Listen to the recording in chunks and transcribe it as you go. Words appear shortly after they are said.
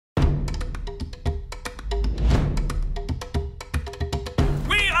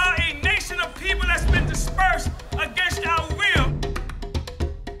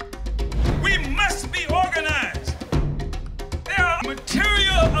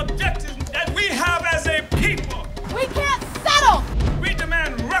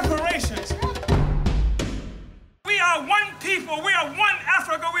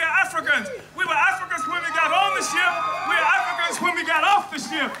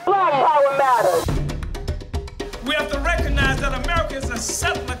Black power matters. We have to recognize that America is a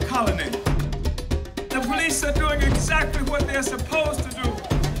settler colony. The police are doing exactly what they're supposed to do.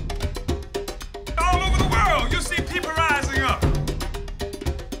 All over the world, you see people rising up.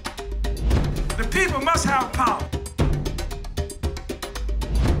 The people must have power.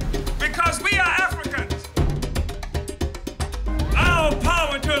 Because we are Africans. Our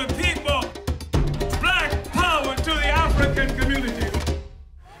power to the people. Black power to the African community.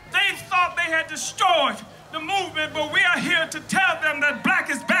 They thought they had destroyed the movement, but we are here to tell them that black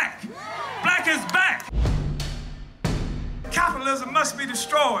is back. Black is back. Capitalism must be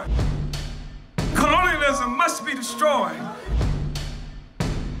destroyed. Colonialism must be destroyed.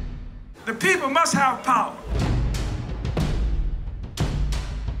 The people must have power.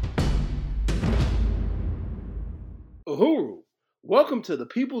 Uhuru, welcome to the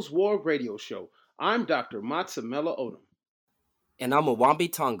People's War Radio Show. I'm Dr. Matsamela Odom. And I'm Mwambi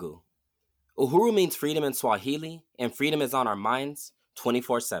Tangu. Uhuru means freedom in Swahili, and freedom is on our minds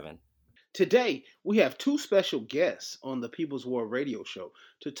 24/7. Today, we have two special guests on the People's War Radio Show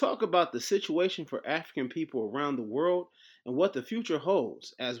to talk about the situation for African people around the world and what the future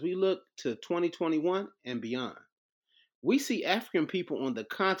holds as we look to 2021 and beyond. We see African people on the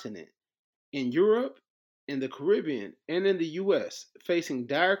continent, in Europe, in the Caribbean, and in the U.S. facing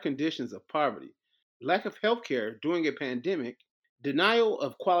dire conditions of poverty, lack of health care during a pandemic, denial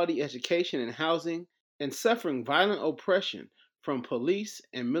of quality education and housing, and suffering violent oppression from police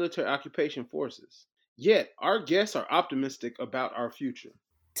and military occupation forces. Yet, our guests are optimistic about our future.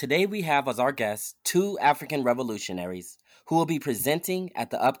 Today we have as our guests two African revolutionaries who will be presenting at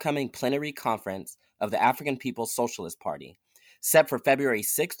the upcoming plenary conference of the African People's Socialist Party, set for February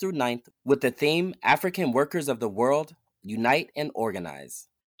 6th through 9th, with the theme African Workers of the World, Unite and Organize.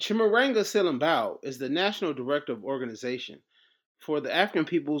 Chimaranga Silambao is the National Director of Organization for the African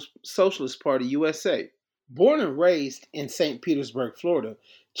People's Socialist Party USA. Born and raised in St. Petersburg, Florida,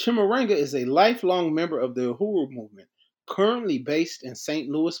 Chimaranga is a lifelong member of the Uhuru movement, currently based in St.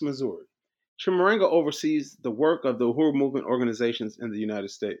 Louis, Missouri. Chimaranga oversees the work of the Uhuru movement organizations in the United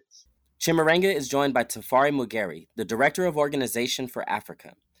States. Chimaranga is joined by Tafari Mugeri, the Director of Organization for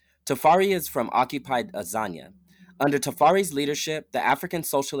Africa. Tafari is from occupied Azania. Under Tafari's leadership, the African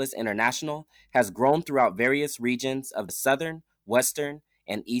Socialist International has grown throughout various regions of the Southern, Western,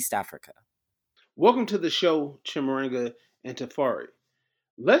 and East Africa. Welcome to the show, Chimaranga and Tafari.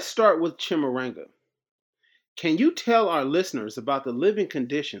 Let's start with Chimaranga. Can you tell our listeners about the living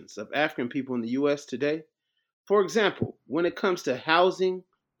conditions of African people in the U.S. today? For example, when it comes to housing,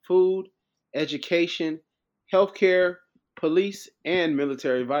 food, education, healthcare, police, and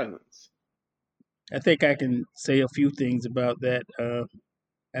military violence. I think I can say a few things about that.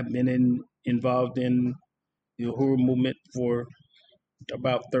 I've been involved in the Uhuru movement for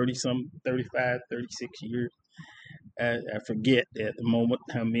about 35, 36 years. I forget at the moment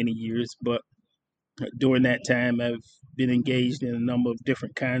how many years, but during that time, I've been engaged in a number of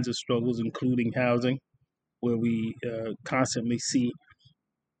different kinds of struggles, including housing, where we constantly see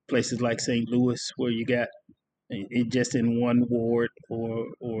places like St. Louis, where you got it just in one ward or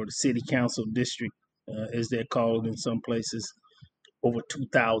the city council district, as they're called in some places, over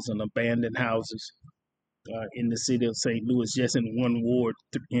 2,000 abandoned houses in the city of St. Louis, just in one ward,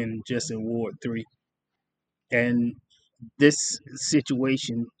 in Ward 3. And this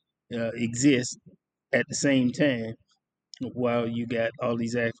situation exists at the same time while you got all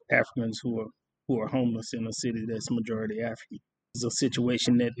these Africans who are homeless in a city that's majority African. It's a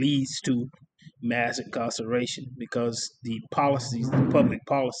situation that leads to mass incarceration because the public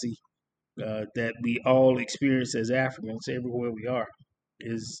policy that we all experience as Africans everywhere we are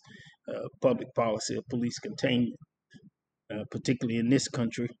is public policy of police containment, particularly in this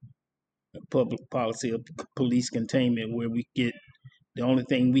country, public policy of police containment, where the only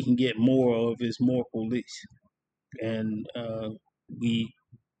thing we can get more of is more police. And we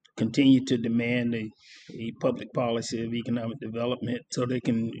continue to demand a public policy of economic development so we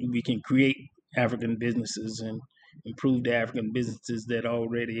can create African businesses and improve the African businesses that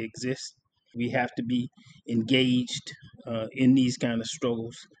already exist. We have to be engaged in these kind of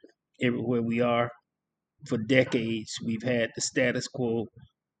struggles everywhere we are. For decades, we've had the status quo,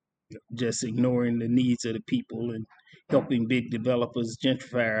 just ignoring the needs of the people and helping big developers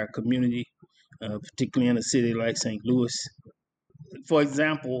gentrify our community, particularly in a city like St. Louis. For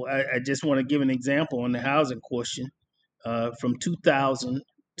example, I just want to give an example on the housing question. From 2000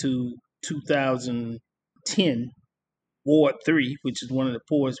 to 2010, Ward 3, which is one of the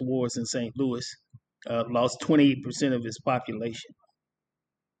poorest wards in St. Louis, lost 28% of its population,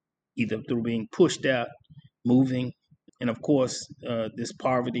 either through being pushed out, moving, And of course, this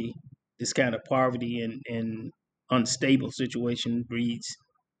kind of poverty and unstable situation breeds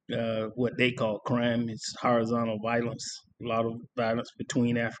what they call crime. It's horizontal violence, a lot of violence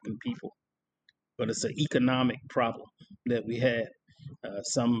between African people. But it's an economic problem that we have.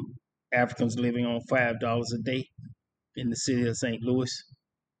 Some Africans living on $5 a day in the city of St. Louis,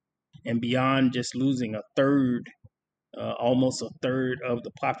 and beyond just losing a third, almost a third of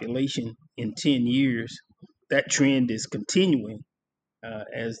the population in 10 years, that trend is continuing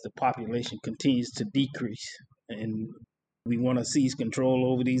as the population continues to decrease. And we want to seize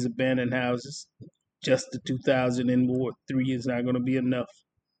control over these abandoned houses. Just the 2003 is not going to be enough.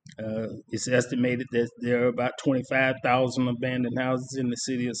 It's estimated that there are about 25,000 abandoned houses in the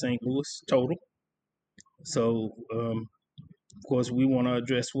city of St. Louis total. So, of course, we want to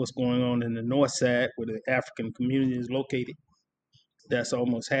address what's going on in the north side where the African community is located. That's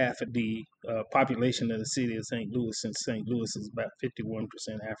almost half of the population of the city of St. Louis, since St. Louis is about 51%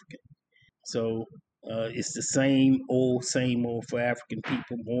 African. So it's the same old for African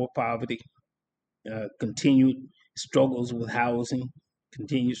people: more poverty, continued struggles with housing,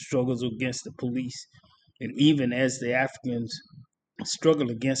 continued struggles against the police. And even as the Africans struggle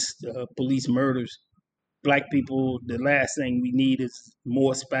against police murders, Black people, the last thing we need is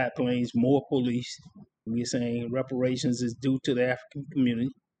more spy planes, more police. We're saying reparations is due to the African community,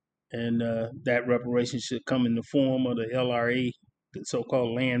 and that reparations should come in the form of the LRA, the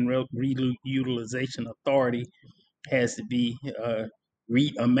so-called Land Reutilization Authority, has to be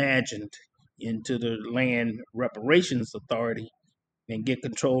reimagined into the Land Reparations Authority and get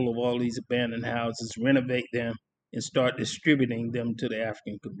control of all these abandoned houses, renovate them, and start distributing them to the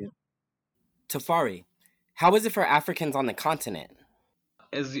African community. Tafari, how is it for Africans on the continent?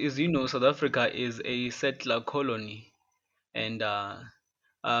 As you know, South Africa is a settler colony, and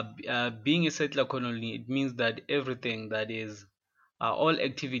being a settler colony, it means that everything that is all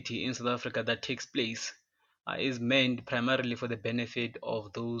activity in South Africa that takes place is meant primarily for the benefit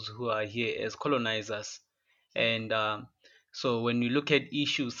of those who are here as colonizers. And so when you look at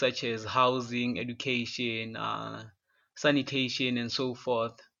issues such as housing, education, sanitation, and so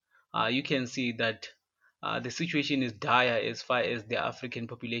forth, you can see that the situation is dire as far as the African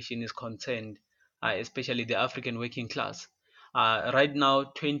population is concerned, especially the African working class. Right now,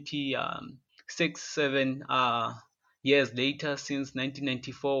 26, 7 years later, since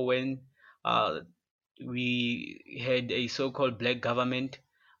 1994, when uh, we had a so-called black government,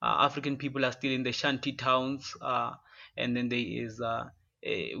 African people are still in the shanty towns, and then there is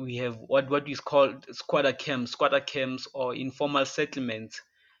we have what is called squatter camps or informal settlements,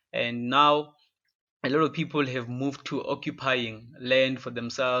 and now a lot of people have moved to occupying land for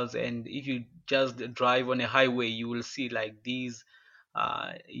themselves. And if you just drive on a highway, you will see like these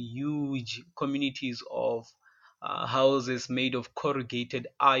huge communities of houses made of corrugated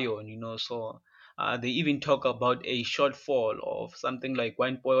iron, so they even talk about a shortfall of something like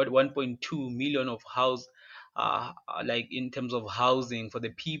 1.2 million of house, like in terms of housing for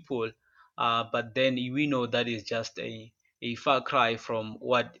the people. But then we know that is just a far cry from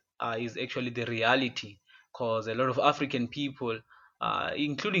what is actually the reality, because a lot of African people,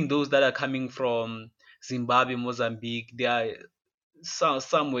 including those that are coming from Zimbabwe, Mozambique, they are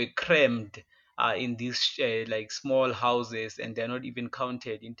some were crammed in these like small houses, and they're not even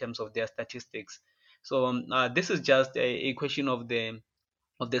counted in terms of their statistics. So this is just a question of the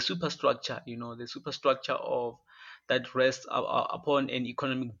superstructure, the superstructure of that rests upon an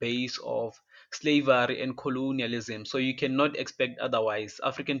economic base of slavery and colonialism. So you cannot expect otherwise.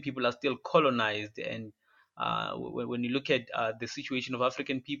 African people are still colonized, and when you look at the situation of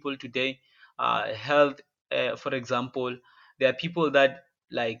African people today, health, for example, there are people that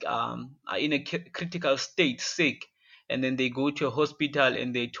like are in a critical state, sick, and then they go to a hospital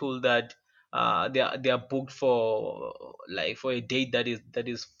and they told that they are booked for like for a date that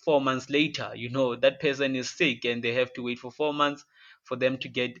is 4 months later. That person is sick and they have to wait for 4 months for them to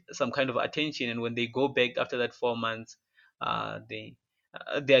get some kind of attention. And when they go back after that 4 months, they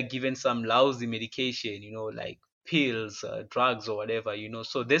are given some lousy medication, like pills, drugs, or whatever.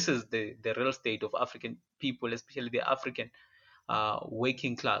 So this is the real state of African people, especially the African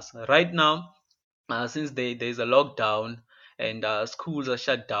working class right now. Since there's a lockdown and schools are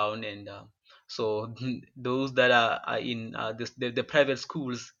shut down, and so those that are in the private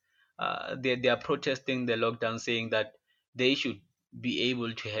schools, they are protesting the lockdown, saying that they should be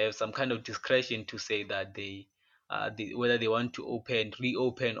able to have some kind of discretion to say that whether they want to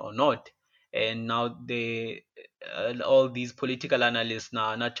reopen or not. And now all these political analysts now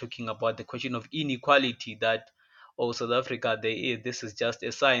are not talking about the question of inequality, that South Africa, this is just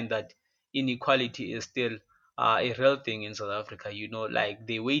a sign that inequality is still a real thing in South Africa. Like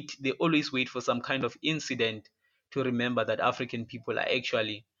they always wait for some kind of incident to remember that African people are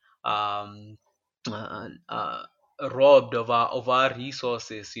actually um, uh, robbed of our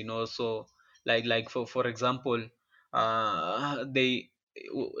resources. So like for example, the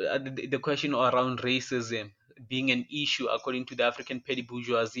question around racism being an issue according to the African petty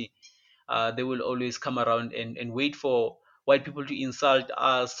bourgeoisie, they will always come around and wait for white people to insult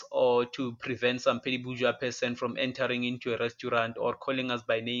us or to prevent some petty bourgeois person from entering into a restaurant or calling us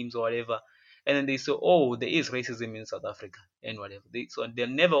by names or whatever. And then they say, oh, there is racism in South Africa and whatever. So they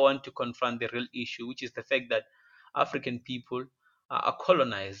never want to confront the real issue, which is the fact that African people are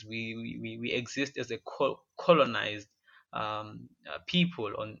colonized. We exist as a colonized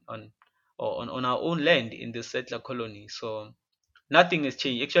people on our own land in the settler colony. So nothing has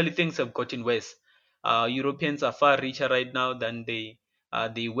changed. Actually, things have gotten worse. Europeans are far richer right now than they were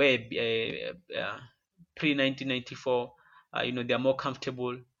pre 1994. They are more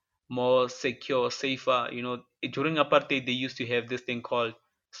comfortable, more secure, safer. During apartheid, they used to have this thing called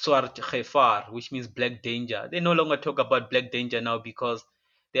Swart Gevaar, which means black danger. They no longer talk about black danger now because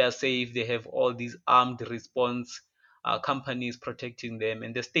they are safe. They have all these armed response companies protecting them,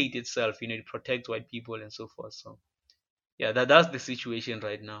 and the state itself, it protects white people and so forth. So yeah, that's the situation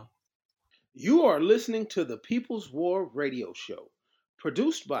right now. You are listening to the People's War Radio Show,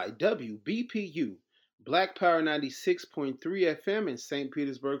 produced by WBPU, Black Power 96.3 FM in St.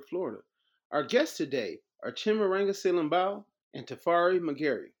 Petersburg, Florida. Our guests today are Chimaranga Silambao and Tafari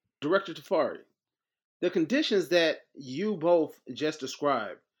Magari. Director Tafari, the conditions that you both just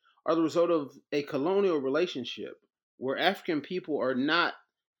described are the result of a colonial relationship where African people are not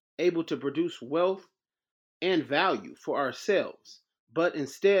able to produce wealth and value for ourselves, but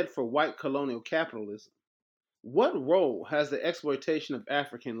instead for white colonial capitalism. What role has the exploitation of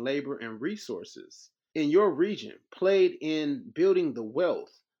African labor and resources in your region played in building the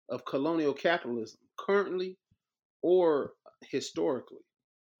wealth of colonial capitalism currently or historically?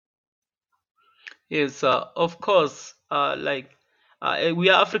 Yes, of course. We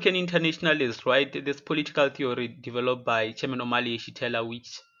are African internationalists, right? This political theory developed by Chairman Omali Yeshitela,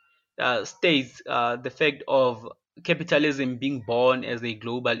 which states the fact of capitalism being born as a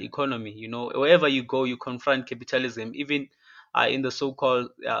global economy. Wherever you go, you confront capitalism, even in the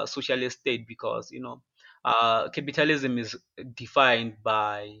so-called socialist state, because capitalism is defined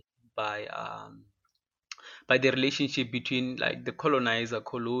by the relationship between like the colonizer,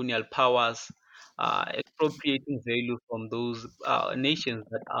 colonial powers, expropriating value from those nations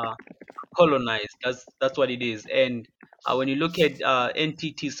that are colonized. That's what it is. And when you look at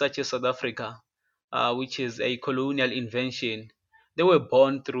entities such as South Africa, which is a colonial invention, they were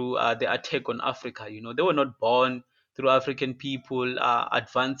born through the attack on Africa. They were not born through African people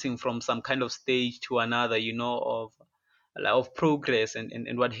advancing from some kind of stage to another. Of progress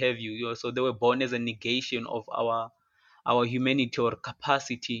and what have you. So they were born as a negation of our humanity or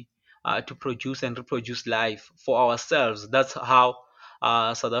capacity to produce and reproduce life for ourselves. That's how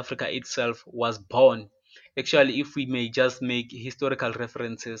South Africa itself was born. Actually, if we may just make historical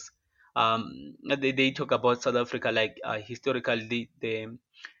references, they talk about South Africa like historically the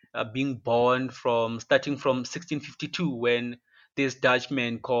being born from starting from 1652 when this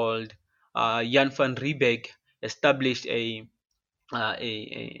Dutchman called Jan van Riebeck established a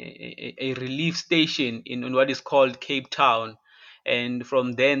relief station in what is called Cape Town. And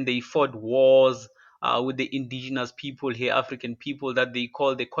from then they fought wars with the indigenous people here, African people that they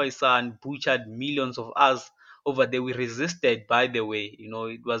called the Khoisan, butchered millions of us over there. We resisted, by the way.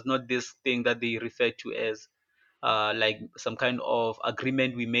 It was not this thing that they refer to as like some kind of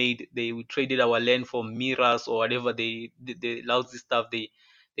agreement we made. We traded our land for mirrors or whatever they lousy stuff they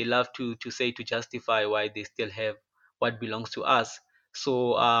love to say to justify why they still have what belongs to us.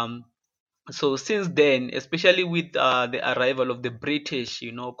 So since then, especially with the arrival of the British,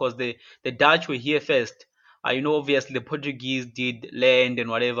 because the Dutch were here first. Obviously the Portuguese did land and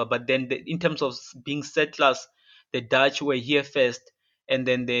whatever, but then in terms of being settlers, the Dutch were here first, and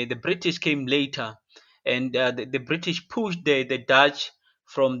then the British came later, and the British pushed the Dutch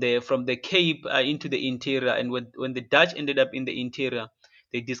from the Cape into the interior, and when the Dutch ended up in the interior,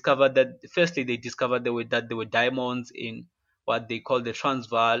 they discovered that firstly they discovered there were diamonds in what they call the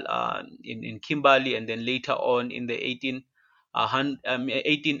Transvaal in Kimberley, and then later on in the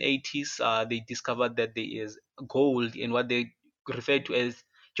 1880s, they discovered that there is gold in what they refer to as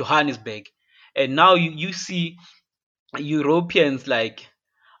Johannesburg. And now you see Europeans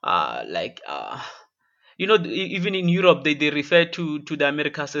even in Europe, they refer to the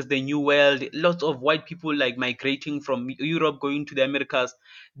Americas as the New World. Lots of white people like migrating from Europe going to the Americas.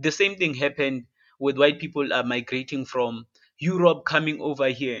 The same thing happened with white people migrating from Europe coming over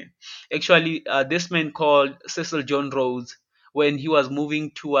here. Actually, this man called Cecil John Rhodes, when he was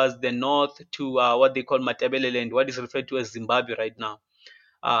moving towards the north to what they call Matabele land, what is referred to as Zimbabwe right now,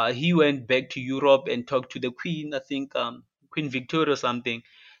 he went back to Europe and talked to the Queen, I think Queen Victoria or something,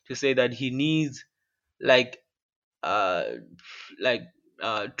 to say that he needs like uh, like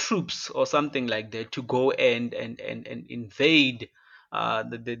troops or something like that to go and invade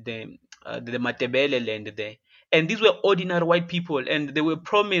the Matabele land there. And these were ordinary white people, and they were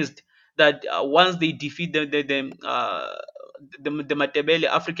promised that once they defeat the Matabele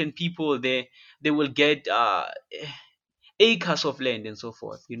African people, they will get acres of land and so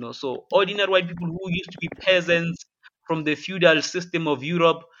forth. So ordinary white people who used to be peasants from the feudal system of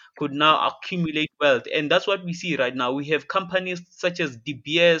Europe could now accumulate wealth. And that's what we see right now. We have companies such as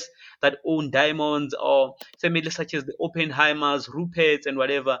DBS that own diamonds, or families such as the Oppenheimers, Ruperts, and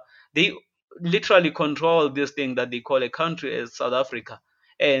whatever. They literally control this thing that they call a country as South Africa.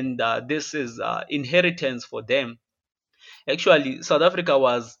 And this is inheritance for them. Actually, South Africa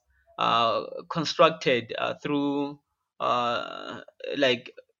was constructed through uh,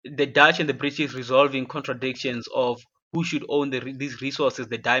 like the Dutch and the British resolving contradictions of who should own these resources,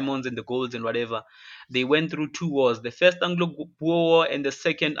 the diamonds and the golds and whatever. They went through two wars, the first Anglo-Boer War and the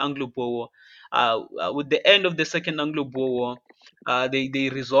second Anglo-Boer War. With the end of the second Anglo-Boer War, they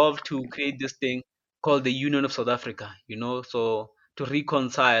resolved to create this thing called the Union of South Africa. So to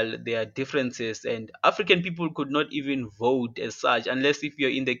reconcile their differences, and African people could not even vote as such unless if you're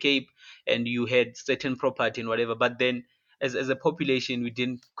in the Cape and you had certain property and whatever. But then as a population, we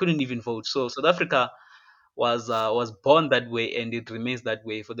didn't couldn't even vote. So South Africa was born that way, and it remains that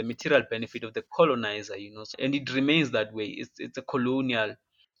way for the material benefit of the colonizer. And it remains that way. It's a colonial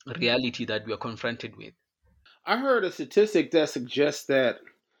reality that we are confronted with. I heard a statistic that suggests that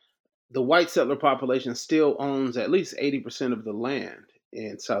the white settler population still owns at least 80% of the land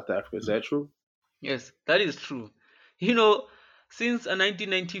in South Africa. Is that true? Yes, that is true. You know, since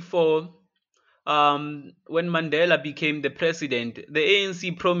 1994, when Mandela became the president, the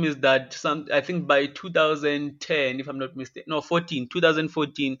ANC promised that I think by 2010, if I'm not mistaken, no,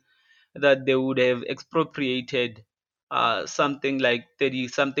 2014, that they would have expropriated something like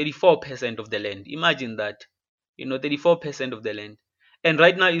 34% of the land. Imagine that, 34% of the land. And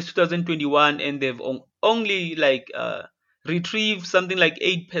right now it's 2021, and they've only like retrieved something like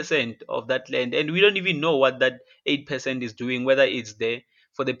 8% of that land, and we don't even know what that 8% is doing, whether it's there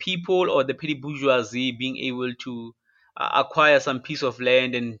for the people or the petty bourgeoisie being able to acquire some piece of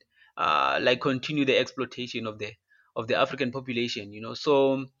land and like continue the exploitation of the African population.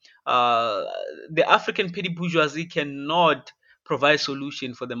 So uh, the African petty bourgeoisie cannot provide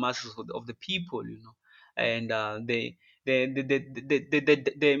solution for the masses of the people. And the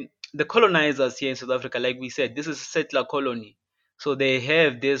colonizers here in South Africa, like we said, this is a settler colony. So they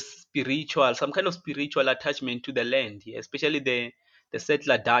have this some kind of spiritual attachment to the land here, especially the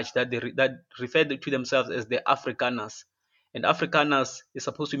settler Dutch that referred to themselves as the Afrikaners. And Afrikaners is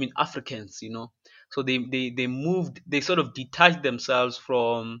supposed to mean Africans. So they moved, they sort of detached themselves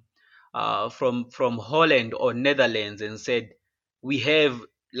from Holland or Netherlands, and said, we have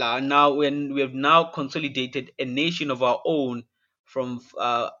now, when we have now consolidated a nation of our own, from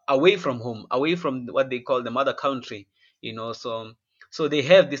away from home, away from what they call the mother country. So they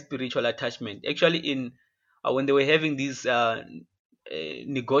have this spiritual attachment. Actually, in when they were having these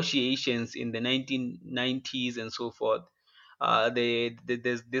negotiations in the 1990s and so forth,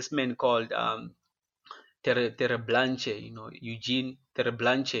 there's this man called Terre Blanche, Eugene Terre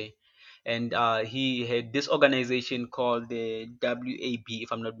Blanche, and he had this organization called the WAB,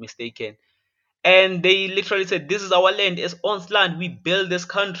 if I'm not mistaken. And they literally said, this is our land, it's on land, we build this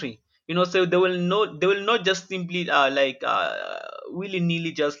country. So they will not just simply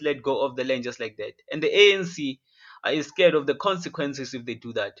willy-nilly just let go of the land just like that. And the ANC is scared of the consequences if they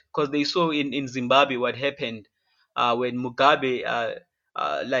do that, because they saw in Zimbabwe what happened when Mugabe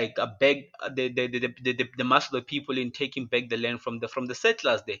begged the mass of the people in taking back the land from the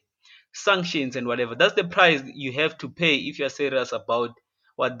settlers there. Sanctions and whatever, that's the price you have to pay if you're serious about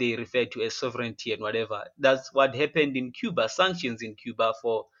what they refer to as sovereignty and whatever. That's what happened in Cuba. Sanctions in Cuba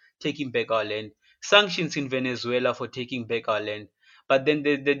for taking back our land. Sanctions in Venezuela for taking back our land. But then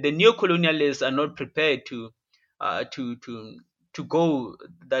the neo-colonialists are not prepared uh, to to to go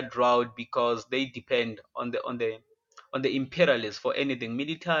that route, because they depend on the imperialists for anything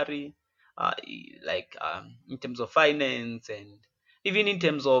military, in terms of finance, and even in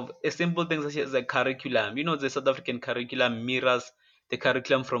terms of a simple thing such as the curriculum. The South African curriculum mirrors the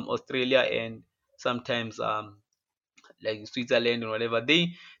curriculum from Australia, and sometimes like Switzerland or whatever.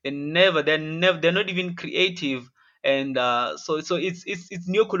 They're not even creative. And so it's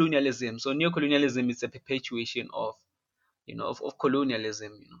neocolonialism. So neocolonialism is a perpetuation of of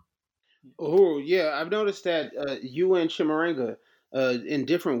colonialism. Oh, yeah, I've noticed that you and Chimaranga, in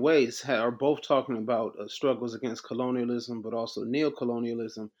different ways, are both talking about struggles against colonialism, but also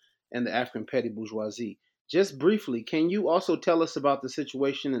neocolonialism and the African petty bourgeoisie. Just briefly, can you also tell us about the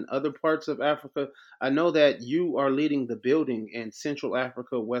situation in other parts of Africa? I know that you are leading the building in Central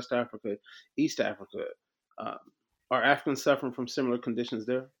Africa, West Africa, East Africa. Uh, are Africans suffering from similar conditions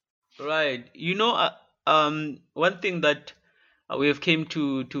there? Right. One thing that we have came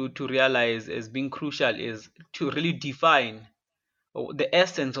to realize as being crucial is to really define the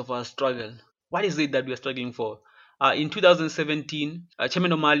essence of our struggle. What is it that we are struggling for? In 2017,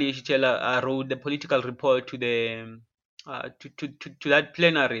 Chairman Omali Eshitela wrote the political report to to that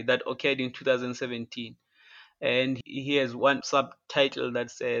plenary that occurred in 2017, and he has one subtitle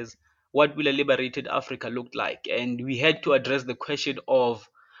that says, "What will a liberated Africa look like?" And we had to address the question of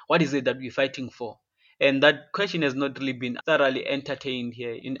what is it that we're fighting for. And that question has not really been thoroughly entertained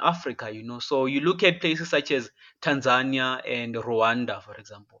here in Africa. So you look at places such as Tanzania and Rwanda, for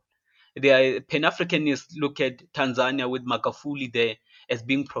example. The Pan Africanists look at Tanzania with Magufuli there as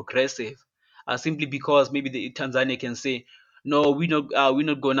being progressive, simply because maybe Tanzania can say, "No, we're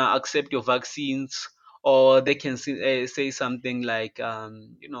not gonna accept your vaccines," or they can say something like,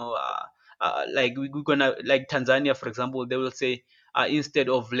 like we're gonna, like Tanzania, for example, they will say, instead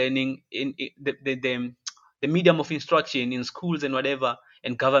of learning in the medium of instruction in schools and whatever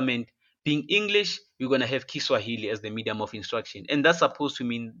and government being English, we're gonna have Kiswahili as the medium of instruction, and that's supposed to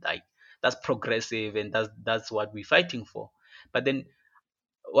mean like that's progressive, and that's what we're fighting for. But then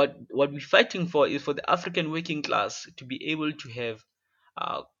what we're fighting for is for the African working class to be able to have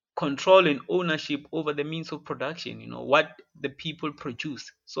uh, control and ownership over the means of production, what the people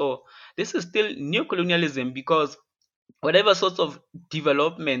produce. So this is still neocolonialism, because whatever sorts of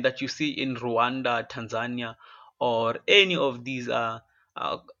development that you see in Rwanda, Tanzania, or any of these uh,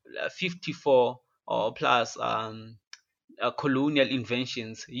 54 or plus colonial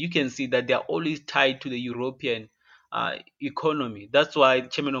inventions, you can see that they are always tied to the European economy. That's why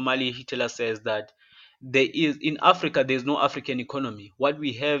Chairman Omali Hitler says that there is in Africa there's no African economy. What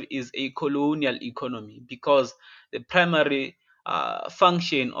we have is a colonial economy, because the primary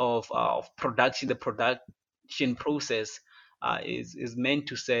function of production, the production process, is meant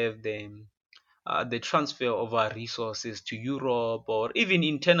to serve the transfer of our resources to Europe, or even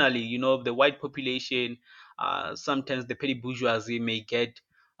internally, the white population. Sometimes the petty bourgeoisie may get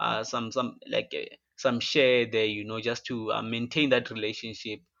some share there, just to maintain that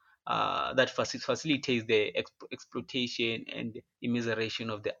relationship that facilitates the exploitation and immiseration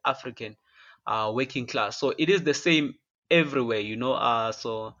of the African working class. So it is the same everywhere.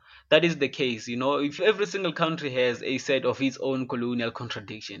 So that is the case. If every single country has a set of its own colonial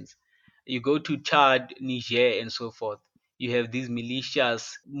contradictions, you go to Chad, Niger, and so forth. You have these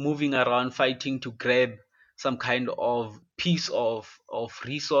militias moving around fighting to grab some kind of piece of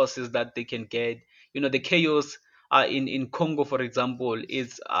resources that they can get. The chaos in Congo, for example,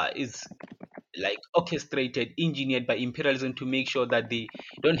 is like orchestrated, engineered by imperialism to make sure that they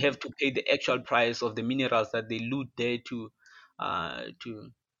don't have to pay the actual price of the minerals that they loot there uh,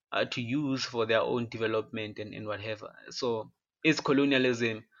 to to use for their own development and whatever. So it's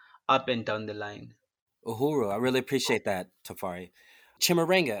colonialism up and down the line. Uhuru, I really appreciate that, Tafari.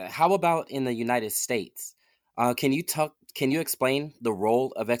 Chimaranga, how about in the United States? Can you explain the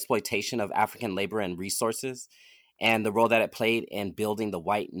role of exploitation of African labor and resources and the role that it played in building the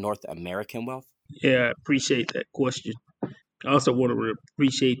white North American wealth? Yeah, I appreciate that question. I also want to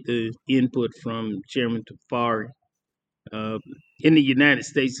appreciate the input from Chairman Tafari. Uh, in the United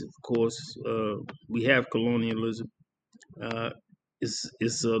States, of course, we have colonialism. Uh,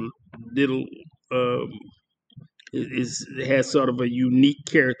 it's a little um, it has sort of a unique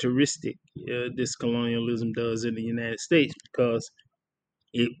characteristic. This colonialism does in the United States because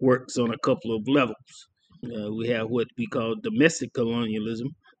it works on a couple of levels. We have what we call domestic colonialism,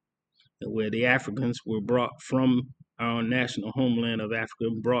 where the Africans were brought from our national homeland of Africa,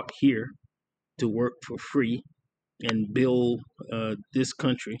 brought here to work for free and build this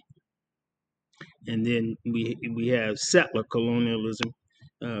country. And then we have settler colonialism,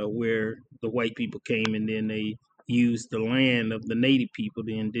 where the white people came and then they used the land of the native people,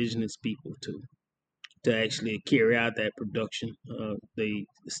 the indigenous people, to actually carry out that production. They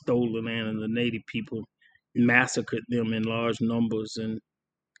stole the land of the native people, massacred them in large numbers, and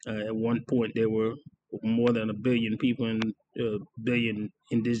at one point there were more than a billion people and a billion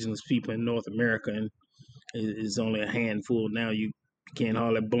indigenous people in North America, and is only a handful now. You can't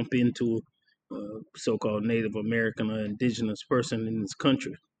hardly bump into a so-called Native American or indigenous person in this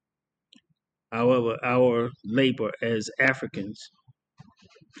country. However, our labor as Africans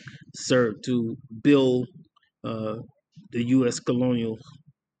served to build the U.S. colonial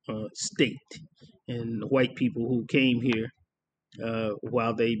state, and the white people who came here,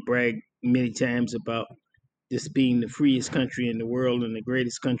 while they brag many times about this being the freest country in the world and the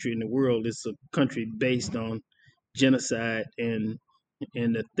greatest country in the world, it's a country based on genocide and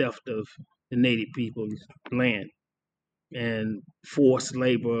the theft of the native people's land and forced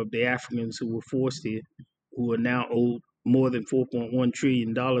labor of the Africans who were forced here, who are now owed more than $4.1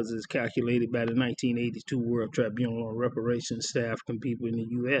 trillion as calculated by the 1982 World Tribunal on Reparations to African people in the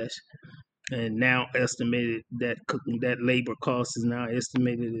U.S. And now estimated that labor cost is now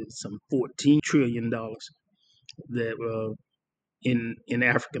estimated at some $14 trillion that in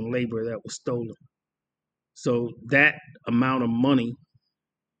African labor that was stolen. So that amount of money,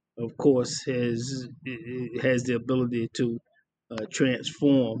 of course, has the ability to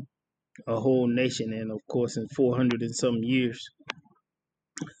transform a whole nation. And of course, in 400 and some years,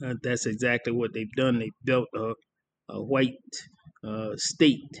 that's exactly what they've done. They built a white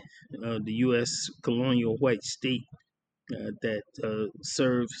state, the U.S. colonial white state that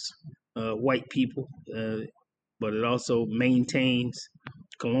serves white people, but it also maintains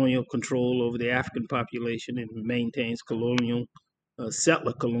colonial control over the African population and maintains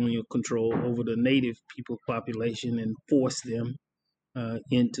settler colonial control over the native people population and force them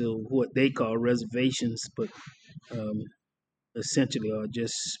into what they call reservations, but essentially are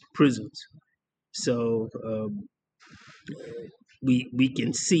just prisons. So we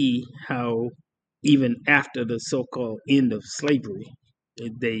can see how even after the so-called end of slavery,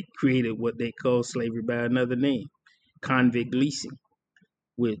 they created what they call slavery by another name, convict leasing,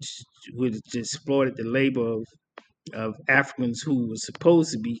 which exploited the labor of Africans who were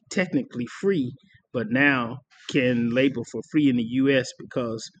supposed to be technically free, but now can labor for free in the U.S.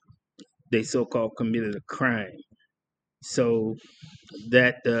 because they so-called committed a crime. So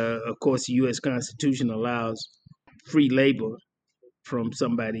that, of course, the U.S. Constitution allows free labor from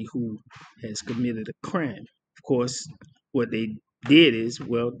somebody who has committed a crime. Of course, what they did is,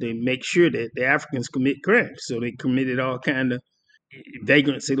 well, they make sure that the Africans commit crimes. So they committed all kind of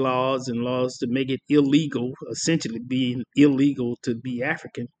vagrancy laws and laws to make it illegal, essentially being illegal to be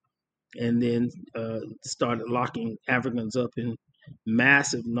African, and then started locking Africans up in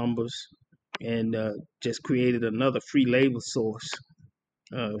massive numbers and just created another free labor source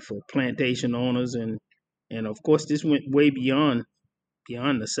for plantation owners. And of course, this went way beyond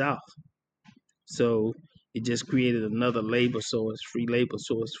the South. So it just created another labor source, free labor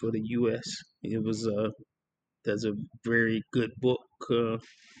source for the U.S. It was there's a very good book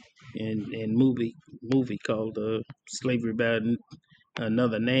and movie called Slavery by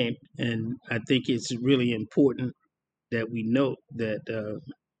Another Name. And I think it's really important that we note that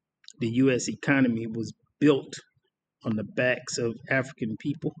the U.S. economy was built on the backs of African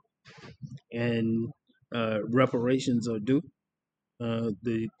people, and reparations are due.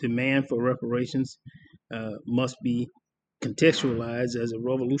 The demand for reparations must be contextualized as a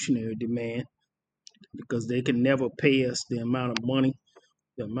revolutionary demand, because they can never pay us the amount of money,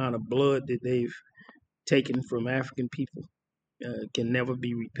 the amount of blood that they've taken from African people can never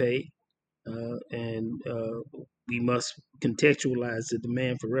be repaid. And we must contextualize the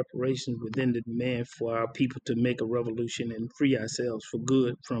demand for reparations within the demand for our people to make a revolution and free ourselves for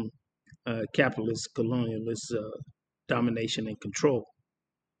good from capitalist, colonialist domination and control.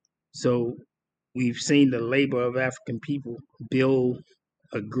 So we've seen the labor of African people build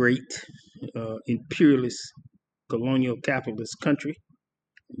a great imperialist colonial capitalist country,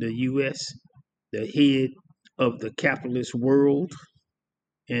 the U.S., the head of the capitalist world.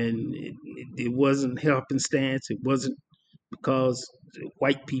 And it wasn't happenstance. It wasn't because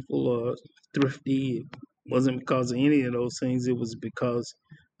white people are thrifty. It wasn't because of any of those things. It was because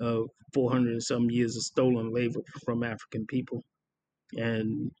of 400 and some years of stolen labor from African people.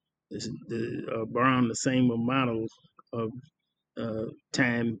 And around the same amount of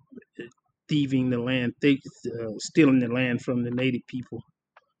time thieving the land, stealing the land from the native people,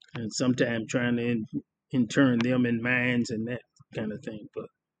 and sometimes trying to intern them in mines and that kind of thing. But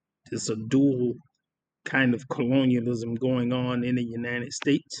it's a dual kind of colonialism going on in the United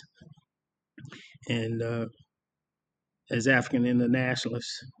States. And as African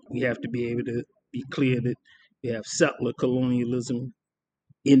internationalists, we have to be able to be clear that we have settler colonialism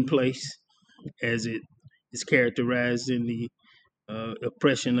in place, as it is characterized in the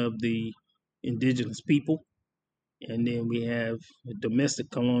oppression of the indigenous people. And then we have domestic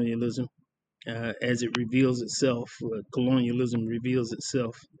colonialism, as it reveals itself, colonialism reveals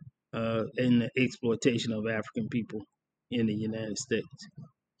itself in the exploitation of African people in the United States.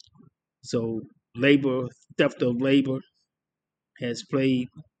 So, labor, theft of labor, has played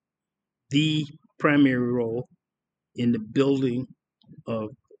the primary role in the building of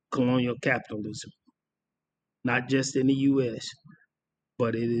colonial capitalism, not just in the U.S.,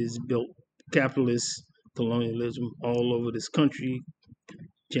 but it is built capitalist colonialism all over this country.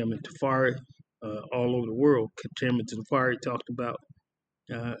 Chairman Tafari, all over the world. Chairman Tafari talked about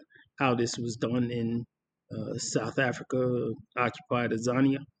uh, how this was done in South Africa, occupied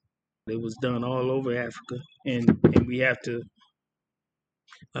Azania. It was done all over Africa, and we have to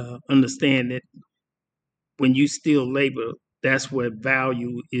understand that when you steal labor, that's where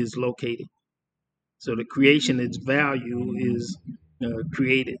value is located. So the creation of its value is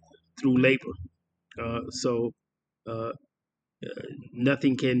created through labor. So uh,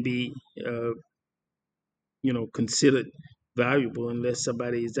 nothing can be, considered valuable unless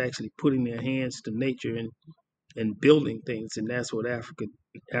somebody is actually putting their hands to nature and building things. And that's what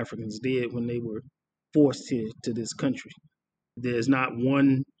Africans did when they were forced here to this country. There's not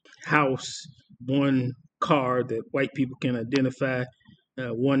one house, one car that white people can identify,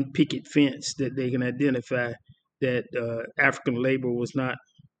 one picket fence that they can identify that African labor was not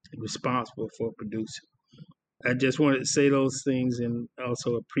responsible for producing. I just wanted to say those things and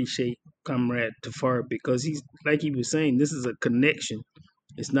also appreciate Comrade Tafar because he's, like he was saying, this is a connection.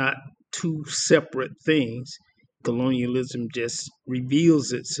 It's not two separate things. Colonialism just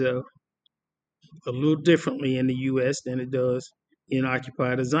reveals itself a little differently in the U.S. than it does in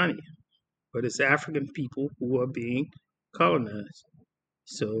occupied Azania. But it's African people who are being colonized.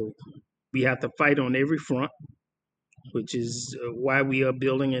 So we have to fight on every front, which is why we are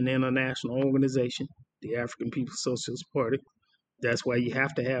building an international organization, the African People's Socialist Party. That's why you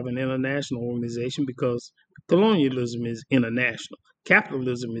have to have an international organization because colonialism is international,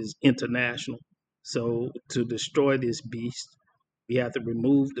 capitalism is international. So to destroy this beast, we have to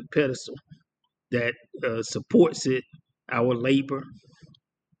remove the pedestal that supports it, our labor,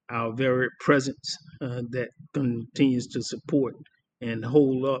 our very presence that continues to support and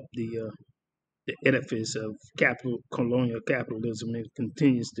hold up the edifice of colonial capitalism and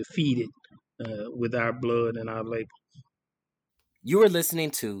continues to feed it with our blood and our labor. You are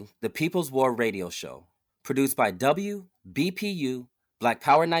listening to the People's War Radio Show, produced by WBPU Black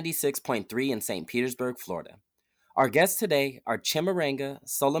Power 96.3 in St. Petersburg, Florida. Our guests today are Chimaranga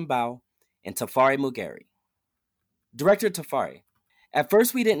Solembao and Tafari Mugeri. Director Tafari, at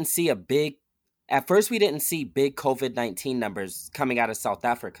first we didn't see big COVID-19 numbers coming out of South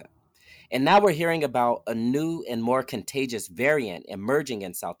Africa. And now we're hearing about a new and more contagious variant emerging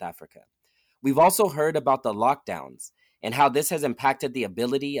in South Africa. We've also heard about the lockdowns and how this has impacted the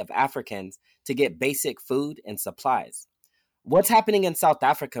ability of Africans to get basic food and supplies. What's happening in South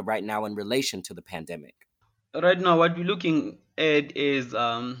Africa right now in relation to the pandemic? Right now, what we're looking at is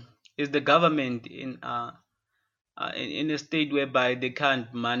the government in a state whereby they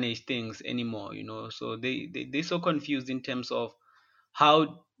can't manage things anymore. So they're so confused in terms of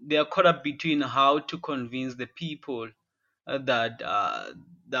how they are caught up between how to convince the people that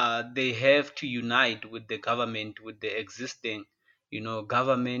they have to unite with the government, with the existing,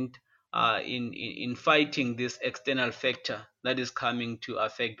 government in fighting this external factor that is coming to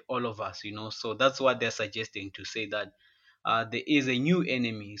affect all of us. So that's what they're suggesting, to say that there is a new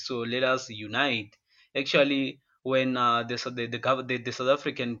enemy, so let us unite. Actually, when the South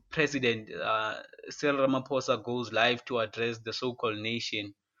African president Cyril Ramaphosa goes live to address the so-called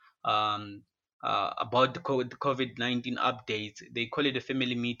nation, um, about the COVID-19 updates. They call it a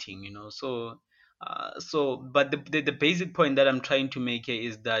family meeting, but the basic point that I'm trying to make here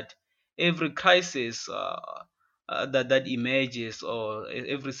is that every crisis that emerges, or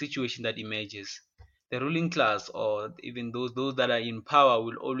every situation that emerges, the ruling class, or even those that are in power,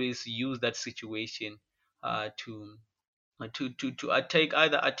 will always use that situation to to attack,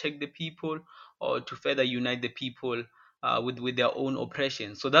 either attack the people, or to further unite the people with their own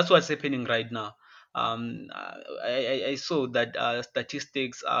oppression. So that's what's happening right now. I saw that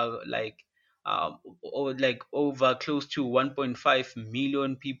statistics are like over close to 1.5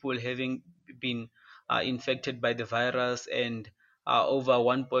 million people having been infected by the virus, and over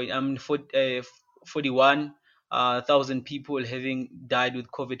 41 thousand people having died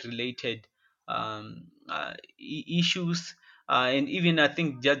with COVID related issues. And even I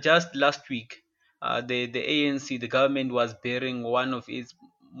think just last week, the ANC, the government, was bearing one of its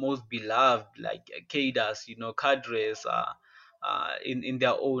most beloved, like cadres, cadres, in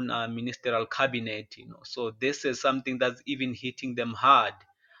their own ministerial cabinet. So this is something that's even hitting them hard.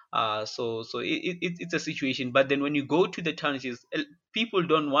 It's a situation. But then when you go to the townships, people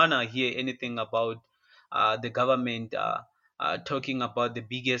don't wanna hear anything about the government talking about the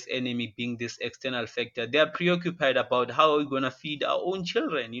biggest enemy being this external factor. They are preoccupied about how we're gonna feed our own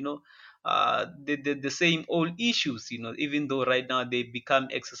children. The same old issues. Even though right now they become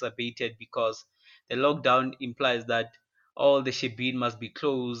exacerbated because the lockdown implies that all the shebeen must be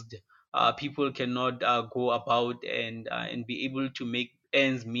closed. People cannot go about and be able to make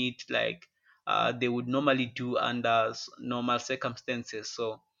ends meet like they would normally do under normal circumstances.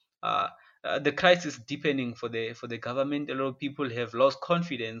 So uh, the crisis deepening for the government. A lot of people have lost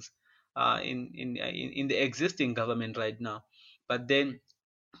confidence in the existing government right now. But then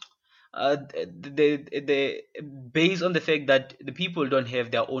they based on the fact that the people don't have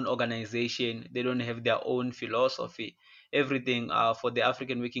their own organization, they don't have their own philosophy. Everything for the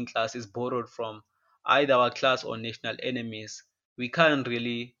African working class is borrowed from either our class or national enemies. We can't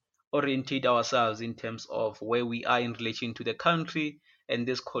really orientate ourselves in terms of where we are in relation to the country and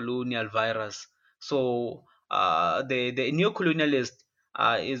this colonial virus. So the neo-colonialist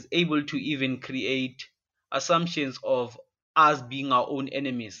is able to even create assumptions of us being our own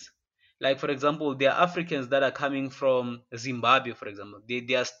enemies. Like, for example, there are Africans that are coming from Zimbabwe, for example.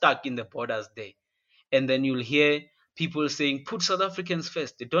 They are stuck in the borders there. And then you'll hear people saying, put South Africans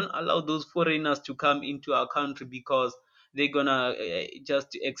first. They don't allow those foreigners to come into our country because they're gonna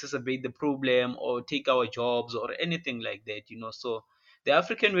just exacerbate the problem or take our jobs or anything like that. So the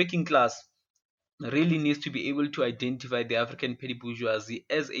African working class really needs to be able to identify the African petty bourgeoisie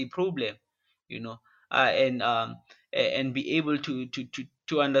as a problem, you know, and be able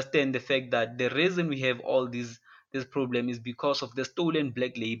to understand the fact that the reason we have all this problem is because of the stolen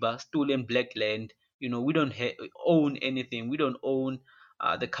black labor, stolen black land. We don't own anything. We don't own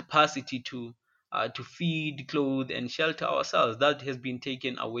the capacity to feed, clothe, and shelter ourselves. That has been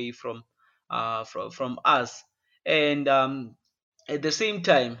taken away from us, and at the same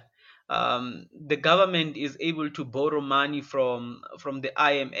time, the government is able to borrow money from the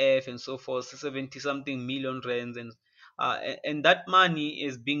IMF and so forth, 70 something million rands, and that money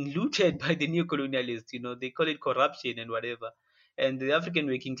is being looted by the new colonialists. They call it corruption and whatever, and the African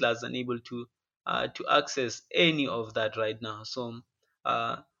working class is unable to access any of that right now. So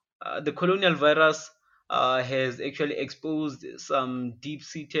uh, the colonial virus has actually exposed some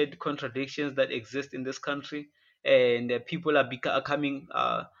deep-seated contradictions that exist in this country, and people are coming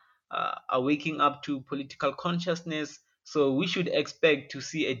are waking up to political consciousness. So we should expect to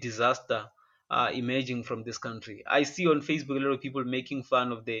see a disaster emerging from this country. I see on Facebook a lot of people making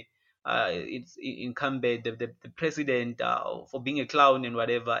fun of the its incumbent, the president, for being a clown and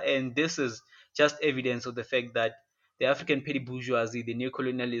whatever. And this is just evidence of the fact that the African petty bourgeoisie, the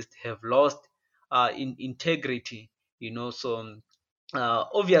neo-colonialists, have lost in integrity. So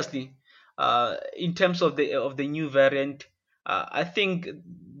obviously, in terms of the new variant, I think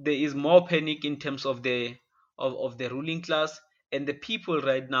there is more panic in terms of of the ruling class, and the people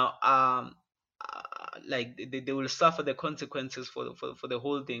right now are like they will suffer the consequences for the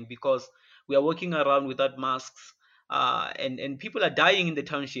whole thing, because we are walking around without masks, and people are dying in the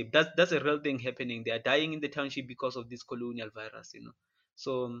township. That's a real thing happening. They are dying in the township because of this colonial virus.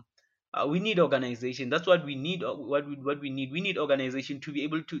 So we need organization. That's what we need. What we need. We need organization to be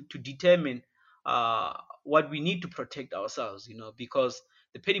able to determine what we need to protect ourselves. Because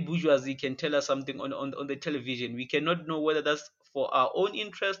the petty bourgeoisie can tell us something on the television. We cannot know whether that's for our own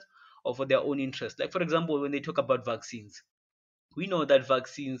interest or for their own interest. Like, for example, when they talk about vaccines, we know that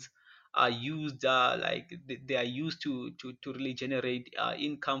vaccines are used like they are used to really generate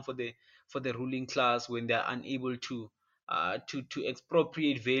income for the ruling class. When they are unable to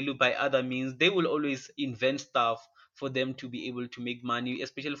expropriate value by other means, they will always invent stuff for them to be able to make money,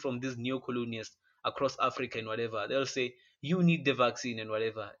 especially from these neo-colonists across Africa and whatever. They'll say you need the vaccine and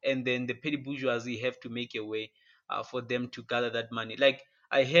whatever, and then the petty bourgeoisie have to make a way for them to gather that money. Like,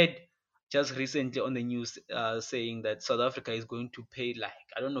 I heard just recently on the news saying that South Africa is going to pay, like,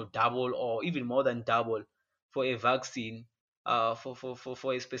 I don't know, double or even more than double for a vaccine,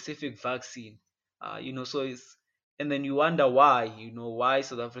 for a specific vaccine. So it's, and then you wonder why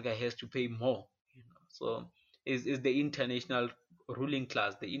South Africa has to pay more. So is the international ruling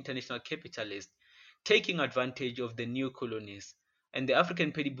class, the international capitalist, taking advantage of the new colonies and the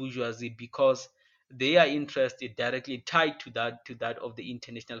African petty bourgeoisie, because they are interested directly tied to that of the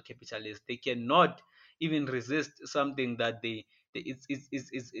international capitalists. They cannot even resist something that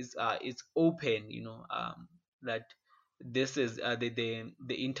it's open, that this is the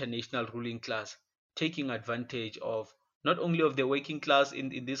international ruling class taking advantage of not only of the working class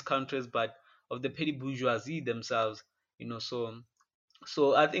in these countries, but of the petty bourgeoisie themselves. So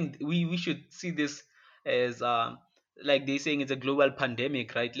So I think we should see this as like they saying it's a global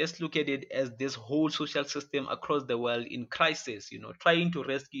pandemic, right? Let's look at it as this whole social system across the world in crisis, trying to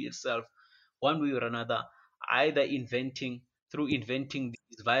rescue itself one way or another, either inventing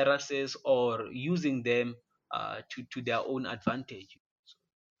these viruses or using them to their own advantage.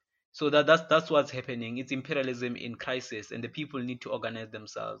 So that's what's happening. It's imperialism in crisis, and the people need to organize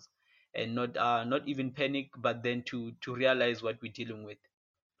themselves and not even panic, but then to realize what we're dealing with.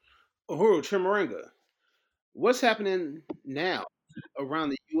 Uhuru Chimarenga, what's happening now around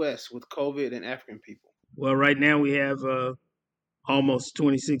the U.S. with COVID and African people? Well, right now we have almost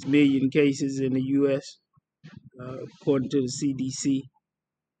 26 million cases in the U.S. According to the CDC.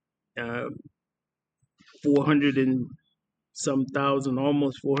 400 and some thousand,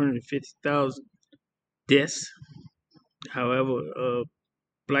 almost 450,000 deaths. However,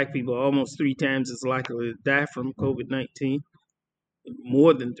 black people are almost 3 times as likely to die from COVID-19,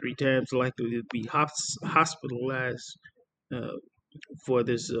 more than 3 times likely to be hospitalized uh, for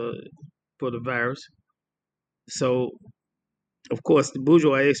this for the virus. So, of course, the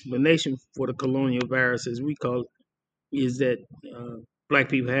bourgeois explanation for the colonial virus, as we call it, is that black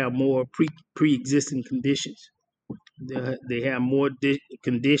people have more pre-existing conditions. They have more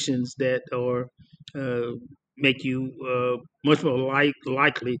conditions that are make you much more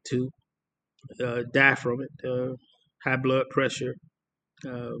likely to die from it. High blood pressure,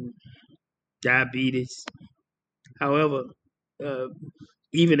 um, diabetes. However, uh,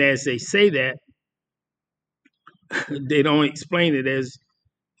 even as they say that, they don't explain it as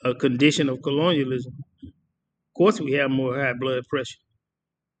a condition of colonialism. Of course, we have more high blood pressure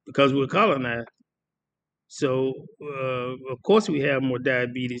because we're colonized. So, of course, we have more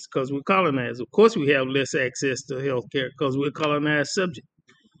diabetes because we're colonized. Of course, we have less access to health care because we're colonized subjects.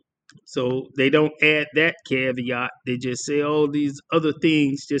 So they don't add that caveat. They just say, oh, these other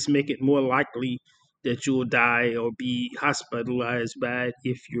things just make it more likely that you'll die or be hospitalized by it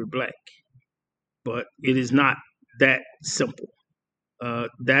if you're black. But it is not that simple.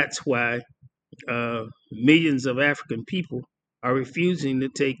 That's why millions of African people are refusing to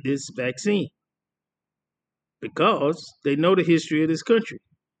take this vaccine because they know the history of this country.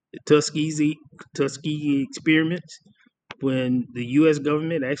 The Tuskegee experiments, when the U.S.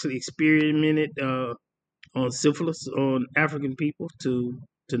 government actually experimented on syphilis on African people to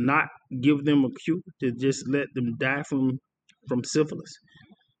not give them a cure, to just let them die from syphilis,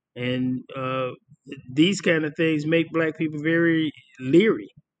 and these kind of things make black people very leery.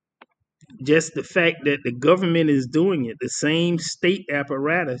 Just the fact that the government is doing it, the same state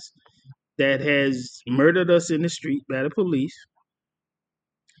apparatus that has murdered us in the street by the police,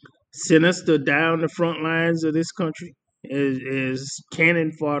 sent us to down the front lines of this country as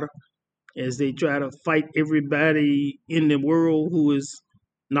cannon fodder as they try to fight everybody in the world who is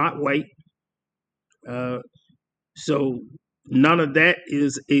not white. Uh, so none of that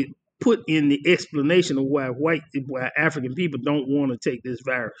is put in the explanation of why African people don't want to take this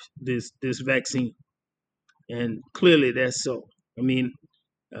virus, this vaccine, and clearly that's so. I mean,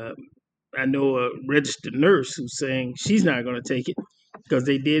 uh, I know a registered nurse who's saying she's not going to take it because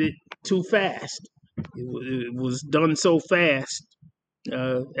they did it too fast. It was done so fast,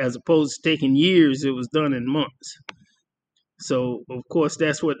 as opposed to taking years. It was done in months. So of course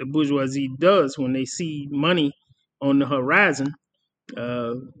that's what the bourgeoisie does when they see money on the horizon.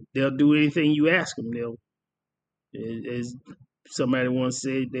 Uh, they'll do anything you ask them. They'll, as somebody once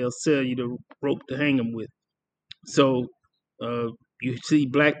said, they'll sell you the rope to hang them with. So uh, you see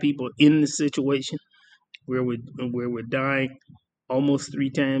black people in the situation where we're dying almost 3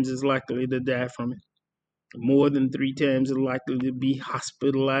 times as likely to die from it, more than 3 times as likely to be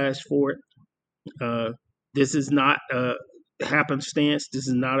hospitalized for it. This is not a happenstance. This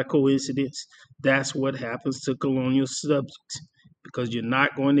is not a coincidence. That's what happens to colonial subjects because you're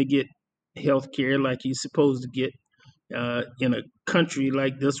not going to get health care like you're supposed to get in a country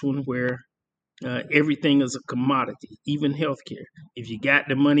like this one where everything is a commodity, even health care. If you got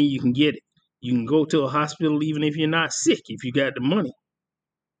the money, you can get it. You can go to a hospital even if you're not sick, if you got the money,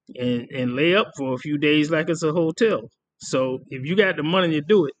 and lay up for a few days like it's a hotel. So if you got the money to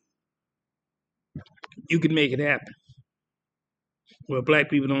do it, you can make it happen. Well, black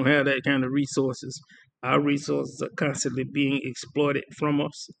people don't have that kind of resources. Our resources are constantly being exploited from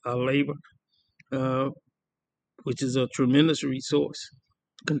us, our labor, uh, which is a tremendous resource,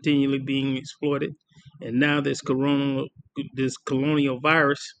 continually being exploited. And now this colonial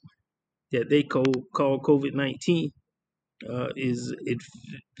virus that they call COVID-19 is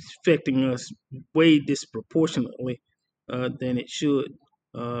affecting us way disproportionately than it should,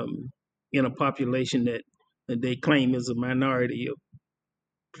 in a population that they claim is a minority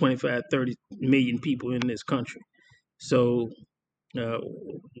 25, 30 million people in this country. So uh,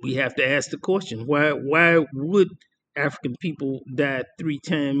 we have to ask the question: Why would African people die three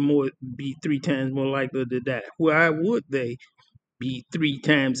times more, be three times more likely to die? Why would they be three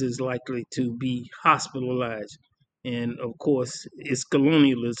times as likely to be hospitalized? And of course, it's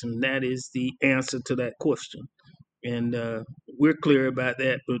colonialism. That is the answer to that question. And we're clear about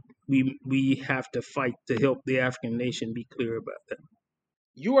that, but we have to fight to help the African nation be clear about that.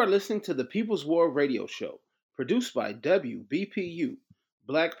 You are listening to the People's War Radio Show, produced by WBPU,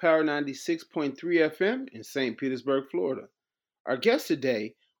 Black Power 96.3 FM in St. Petersburg, Florida. Our guests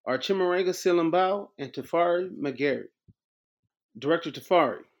today are Chimaranga Silambao and Tafari Magari. Director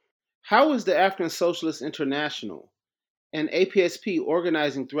Tafari, how is the African Socialist International and APSP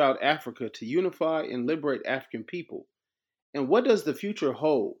organizing throughout Africa to unify and liberate African people? And what does the future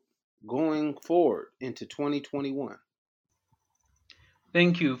hold going forward into 2021?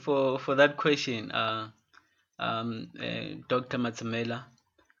 Thank you for that question, Dr. Matsamela.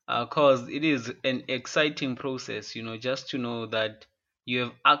 Cause it is an exciting process, just to know that you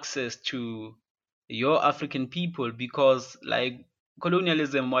have access to your African people, because like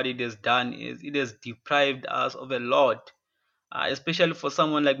colonialism, what it has done is it has deprived us of a lot. Especially for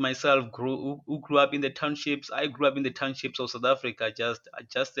someone like myself, who grew up in the townships. I grew up in the townships of South Africa, just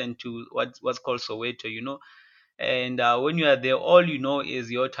adjacent to what's called Soweto. And when you are there, all you know is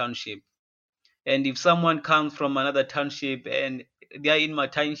your township. And if someone comes from another township and they are in my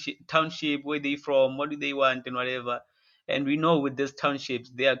township, where they from, what do they want, and whatever. And we know with these townships,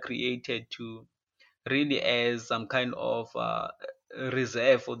 they are created to really as some kind of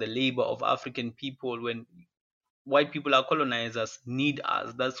reserve for the labor of African people. When white people are colonizers need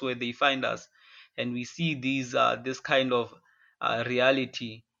us, that's where they find us. And we see this kind of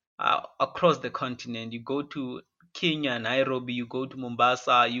reality across the continent. You go to Kenya, Nairobi, you go to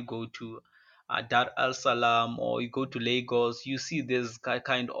Mombasa, you go to Dar al Salam, or you go to Lagos, you see this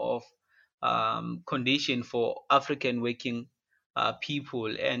kind of condition for African working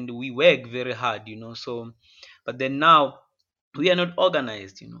people. And we work very hard, so but then now we are not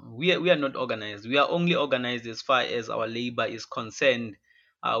organized. We are not organized. We are only organized as far as our labor is concerned,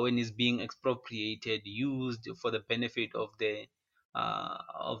 when it's being expropriated, used for the benefit of the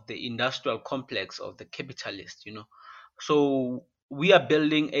industrial complex of the capitalist. So we are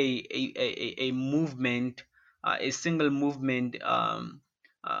building a movement, a single movement,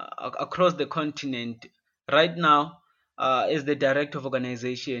 across the continent right now. As the director of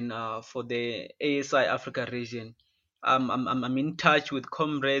organization for the ASI Africa region, I'm in touch with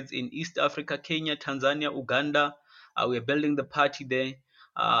comrades in East Africa, Kenya, Tanzania, Uganda. We're building the party there.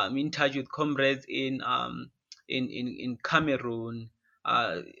 I'm in touch with comrades in Cameroon,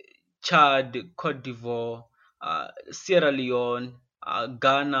 uh, Chad, Cote d'Ivoire, Sierra Leone,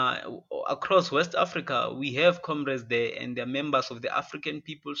 Ghana, across West Africa. We have comrades there, and they're members of the African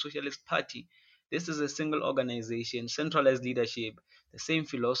People's Socialist Party. This is a single organization, centralized leadership, the same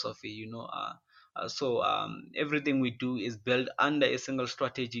philosophy. So everything we do is built under a single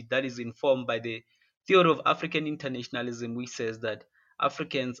strategy that is informed by the theory of African internationalism, which says that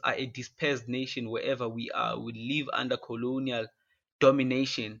Africans are a dispersed nation wherever we are. We live under colonial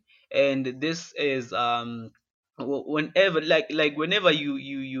domination, and this is whenever, whenever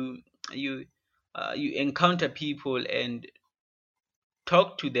you encounter people and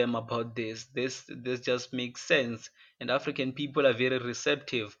talk to them about this just makes sense. And African people are very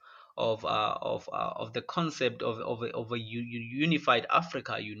receptive of the concept of a unified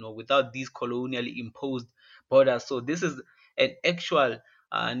Africa, without these colonially imposed borders. So this is an actual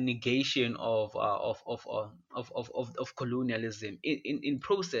negation of colonialism in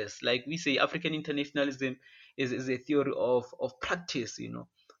process. Like we say, African internationalism is a theory of practice.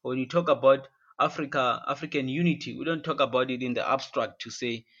 When you talk about African unity, we don't talk about it in the abstract to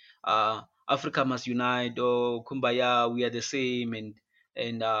say Africa must unite, or kumbaya, we are the same. And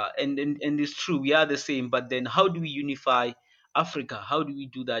it's true, we are the same. But then how do we unify Africa? How do we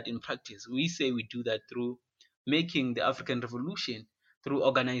do that in practice? We say we do that through making the African revolution, through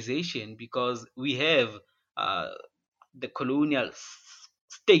organization, because we have uh, the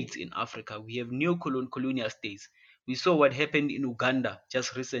states in Africa. We have colonial states. We saw what happened in Uganda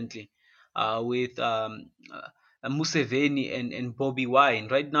just recently, with Museveni and Bobby Wine.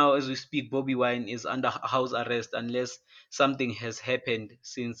 Right now, as we speak, Bobby Wine is under house arrest unless something has happened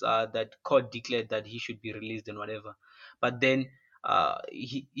since that court declared that he should be released and whatever. But then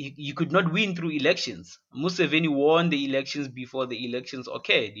he could not win through elections. Museveni won the elections before the elections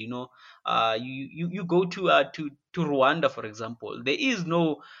occurred. You go to Rwanda, for example. There is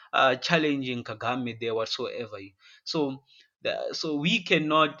no challenging Kagame there whatsoever. So So we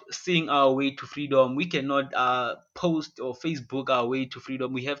cannot sing our way to freedom. We cannot post or Facebook our way to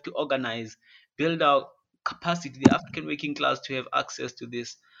freedom. We have to organize, build our capacity, the African working class, to have access to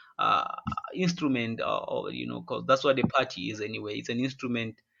this uh, instrument, or because that's what the party is anyway. It's an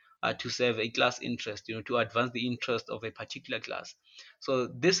instrument to serve a class interest, to advance the interest of a particular class. So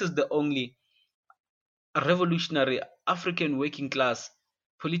this is the only revolutionary African working class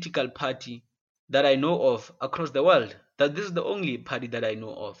political party that I know of across the world. That this is the only party that I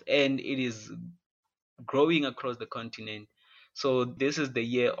know of, and it is growing across the continent. So this is the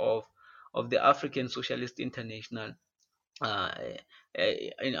year of the African Socialist International. uh,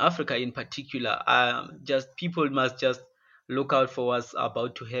 in Africa in particular, just people must just look out for what's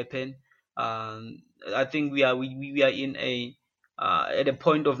about to happen. I think we are in a at a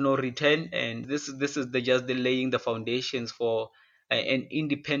point of no return, and this is just the laying the foundations for an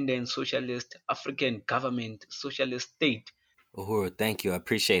independent socialist African government, socialist state. Uhuru, thank you. I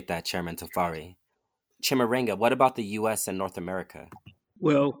appreciate that, Chairman Tafari. Chimarenga, what about the U.S. and North America?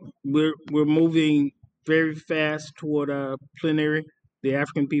 Well, we're moving very fast toward our plenary, the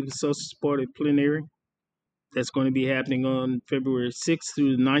African People's Socialist Party plenary. That's going to be happening on February 6th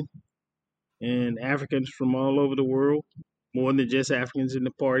through the 9th. And Africans from all over the world, more than just Africans in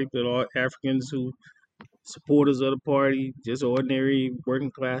the party, but all Africans who supporters of the party, just ordinary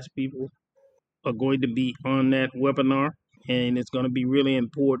working class people, are going to be on that webinar. And it's going to be really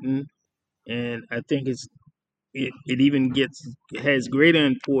important. And I think it even has greater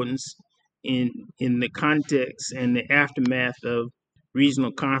importance in the context and the aftermath of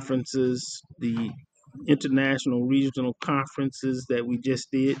regional conferences, the international regional conferences that we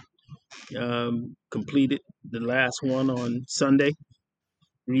just did, completed the last one on Sunday.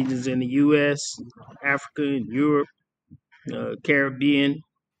 Regions in the U.S., Africa, and Europe, Caribbean,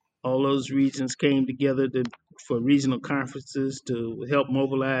 all those regions came together for regional conferences to help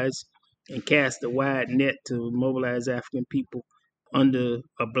mobilize and cast a wide net to mobilize African people under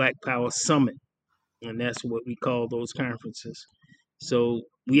a Black Power Summit. And that's what we call those conferences. So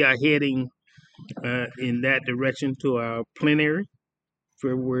we are heading in that direction to our plenary,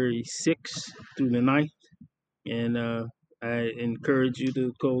 February 6th through the 9th. And I encourage you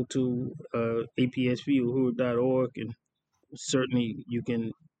to go to apsvuhuru.org, and certainly you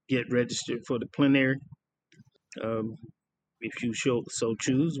can get registered for the plenary. If you so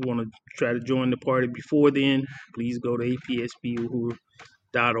choose, want to try to join the party before then, please go to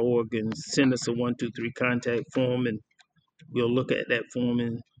apsvuhuru.org and send us a 123 contact form, and we'll look at that form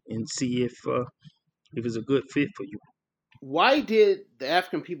and see if it's a good fit for you. Why did the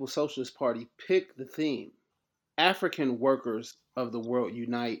African People's Socialist Party pick the theme, African Workers of the World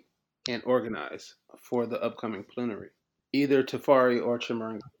Unite and Organize, for the upcoming plenary? Either Tafari or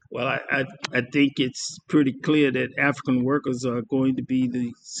Chimarenga. Well, I think it's pretty clear that African workers are going to be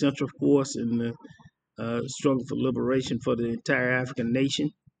the central force in the struggle for liberation for the entire African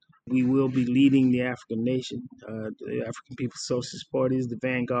nation. We will be leading the African nation. The African People's Socialist Party is the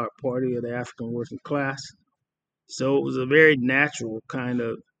vanguard party of the African working class. So it was a very natural kind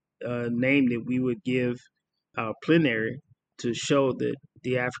of name that we would give our plenary to show that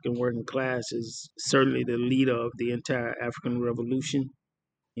the African working class is certainly the leader of the entire African revolution.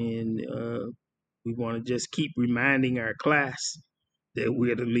 And we want to just keep reminding our class that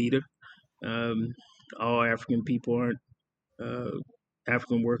we're the leader. All African people aren't,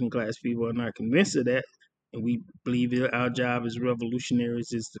 African working class people are not convinced of that. And we believe that our job as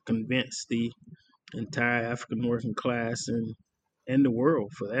revolutionaries is to convince the entire African working class and the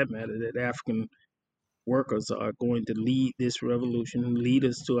world, for that matter, that African workers are going to lead this revolution and lead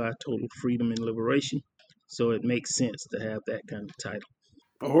us to our total freedom and liberation. So it makes sense to have that kind of title.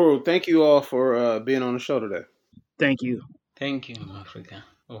 Uhuru, thank you all for being on the show today. Thank you. Thank you, Africa.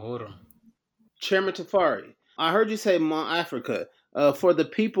 Uhuru. Chairman Tafari, I heard you say Mont Africa. For the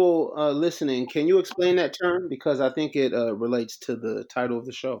people listening, can you explain that term? Because I think it relates to the title of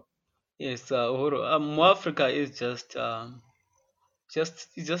the show. Yes, Uhuru. More Africa is just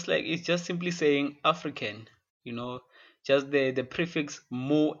it's just simply saying African. Just the prefix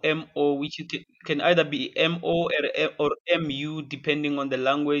mo, mo, which can either be mo or mu depending on the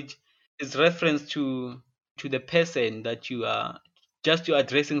language, is reference to the person that you're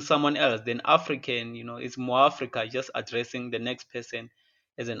addressing someone else. Then African, is more Africa, just addressing the next person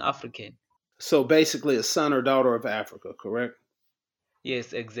as an African. So basically, a son or daughter of Africa, correct?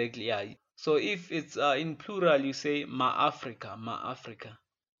 Yes, exactly. Yeah. So if it's in plural, you say ma Africa, ma Africa.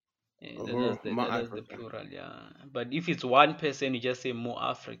 Yeah, Uhuru, Mont that's the Africa. plural, yeah. But if it's one person, you just say more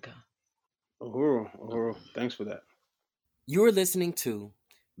Africa. Uhuru, thanks for that. You are listening to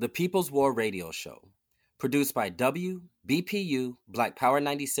the People's War Radio Show, produced by W. BPU Black Power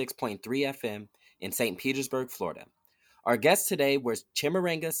 96.3 FM in St. Petersburg, Florida. Our guests today were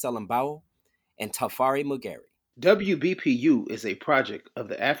Chimurenga Selembao and Tafari Mugeri. WBPU is a project of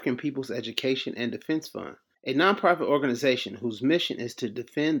the African People's Education and Defense Fund, a nonprofit organization whose mission is to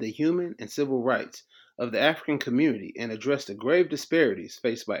defend the human and civil rights of the African community and address the grave disparities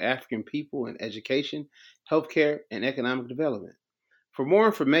faced by African people in education, healthcare, and economic development. For more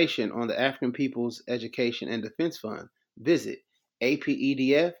information on the African People's Education and Defense Fund, visit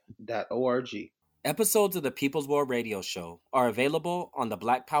apedf.org. Episodes of the People's War Radio Show are available on the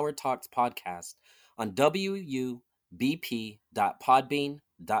Black Power Talks podcast on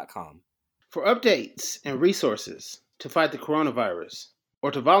wubp.podbean.com. For updates and resources to fight the coronavirus or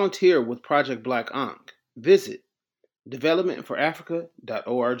to volunteer with Project Black Ankh, visit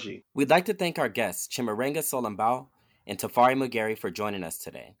developmentforafrica.org. We'd like to thank our guests, Chimurenga Selembao and Tafari Mugeri, for joining us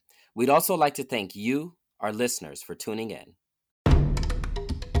today. We'd also like to thank you, our listeners, for tuning in.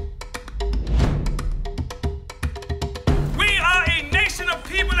 We are a nation of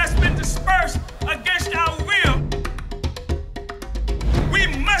people that's been dispersed against our will. We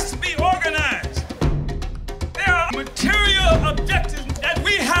must be organized. There are material objectives that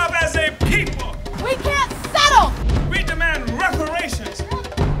we have as a people. We can't settle! We demand reparations.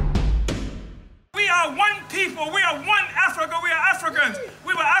 We are one people. We are one Africa. We are Africans.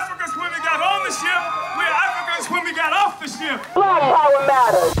 We were Africans when we got on the ship. We are Africans when we got off the ship. Black power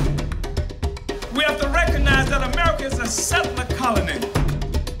matters! We have to recognize that America is a settler colony.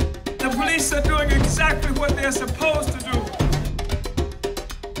 The police are doing exactly what they're supposed to do.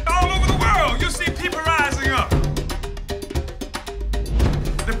 All over the world, you see people rising up.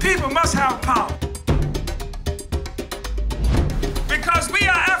 The people must have power. Because we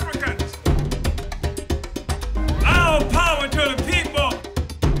are Africans. Our power to the people.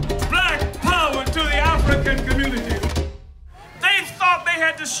 Black power to the African community. They thought they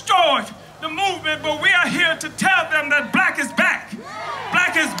had destroyed the movement, but we are here to tell them that black is back.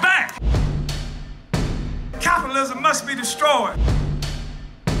 Black is back. Capitalism must be destroyed.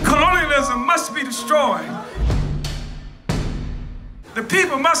 Colonialism must be destroyed. The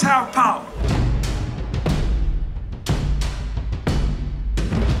people must have power.